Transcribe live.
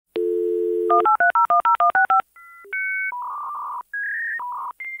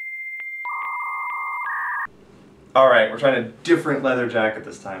All right, we're trying a different leather jacket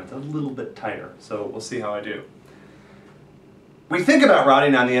this time. It's a little bit tighter, so we'll see how I do. We think about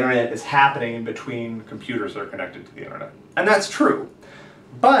routing on the internet as happening between computers that are connected to the internet. And that's true.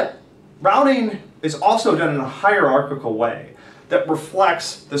 But routing is also done in a hierarchical way that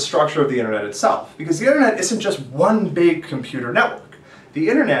reflects the structure of the internet itself. Because the internet isn't just one big computer network. The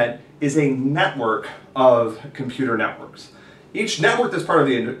internet is a network of computer networks. Each network that's part of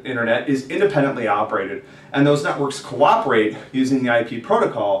the internet is independently operated, and those networks cooperate using the IP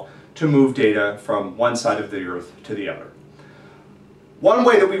protocol to move data from one side of the earth to the other. One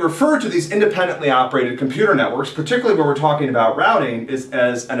way that we refer to these independently operated computer networks, particularly when we're talking about routing, is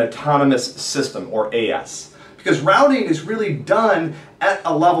as an autonomous system, or AS. Because routing is really done at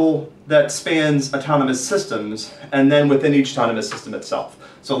a level that spans autonomous systems, and then within each autonomous system itself.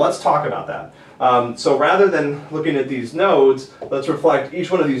 So let's talk about that. So rather than looking at these nodes, let's reflect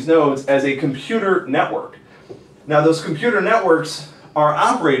each one of these nodes as a computer network. Now those computer networks are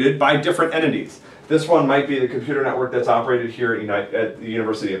operated by different entities. This one might be the computer network that's operated here at the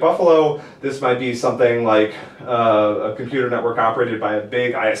University of Buffalo. This might be something like a computer network operated by a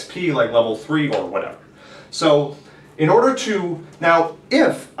big ISP like Level 3 or whatever. So in order to, now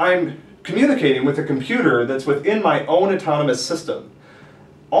if I'm communicating with a computer that's within my own autonomous system,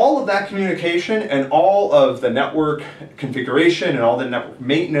 all of that communication and all of the network configuration and all the network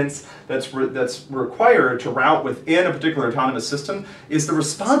maintenance that's required to route within a particular autonomous system is the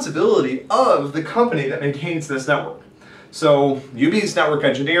responsibility of the company that maintains this network. So UB's network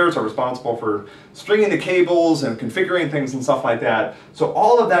engineers are responsible for stringing the cables and configuring things and stuff like that. So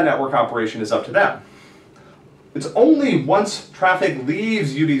all of that network operation is up to them. It's only once traffic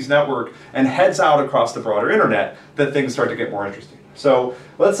leaves UB's network and heads out across the broader internet that things start to get more interesting. So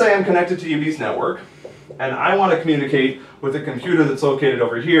let's say I'm connected to UB's network and I want to communicate with a computer that's located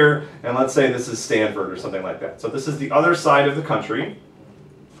over here, and let's say this is Stanford or something like that. So this is the other side of the country.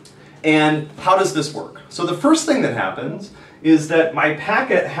 And how does this work? So the first thing that happens is that my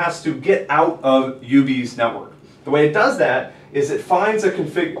packet has to get out of UB's network. The way it does that is it finds a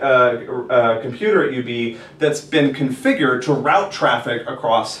computer at UB that's been configured to route traffic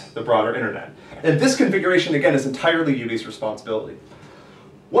across the broader internet. And this configuration, again, is entirely UB's responsibility.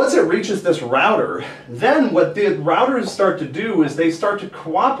 Once it reaches this router, then what the routers start to do is they start to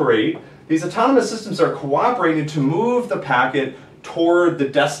cooperate. These autonomous systems are cooperating to move the packet toward the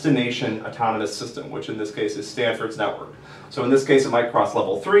destination autonomous system, which in this case is Stanford's network. So in this case, it might cross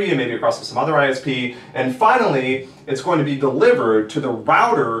level 3 and maybe across to some other ISP. And finally, it's going to be delivered to the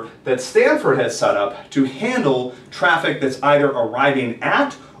router that Stanford has set up to handle traffic that's either arriving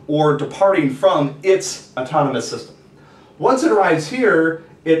at or departing from its autonomous system. Once it arrives here,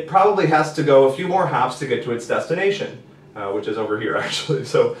 it probably has to go a few more hops to get to its destination, which is over here actually,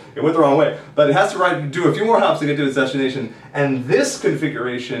 so it went the wrong way. But it has to do a few more hops to get to its destination, and this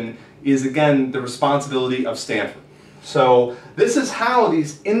configuration is again the responsibility of Stanford. So this is how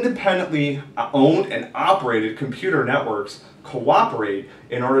these independently owned and operated computer networks cooperate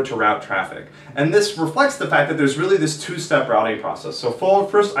in order to route traffic. And this reflects the fact that there's really this two-step routing process. So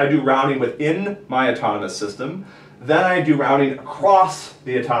first I do routing within my autonomous system, then I do routing across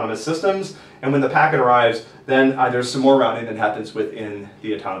the autonomous systems, and when the packet arrives, then there's some more routing that happens within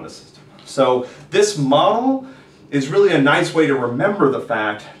the autonomous system. So this model is really a nice way to remember the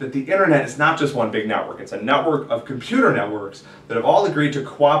fact that the internet is not just one big network. It's a network of computer networks that have all agreed to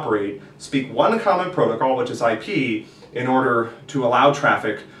cooperate, speak one common protocol, which is IP, in order to allow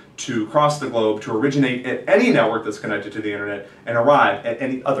traffic to cross the globe, to originate at any network that's connected to the internet and arrive at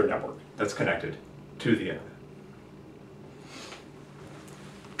any other network that's connected to the internet.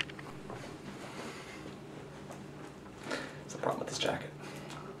 That's the problem with this jacket.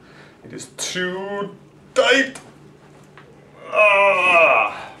 It is too tight.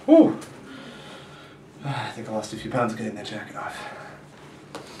 I think I lost a few pounds getting that jacket off.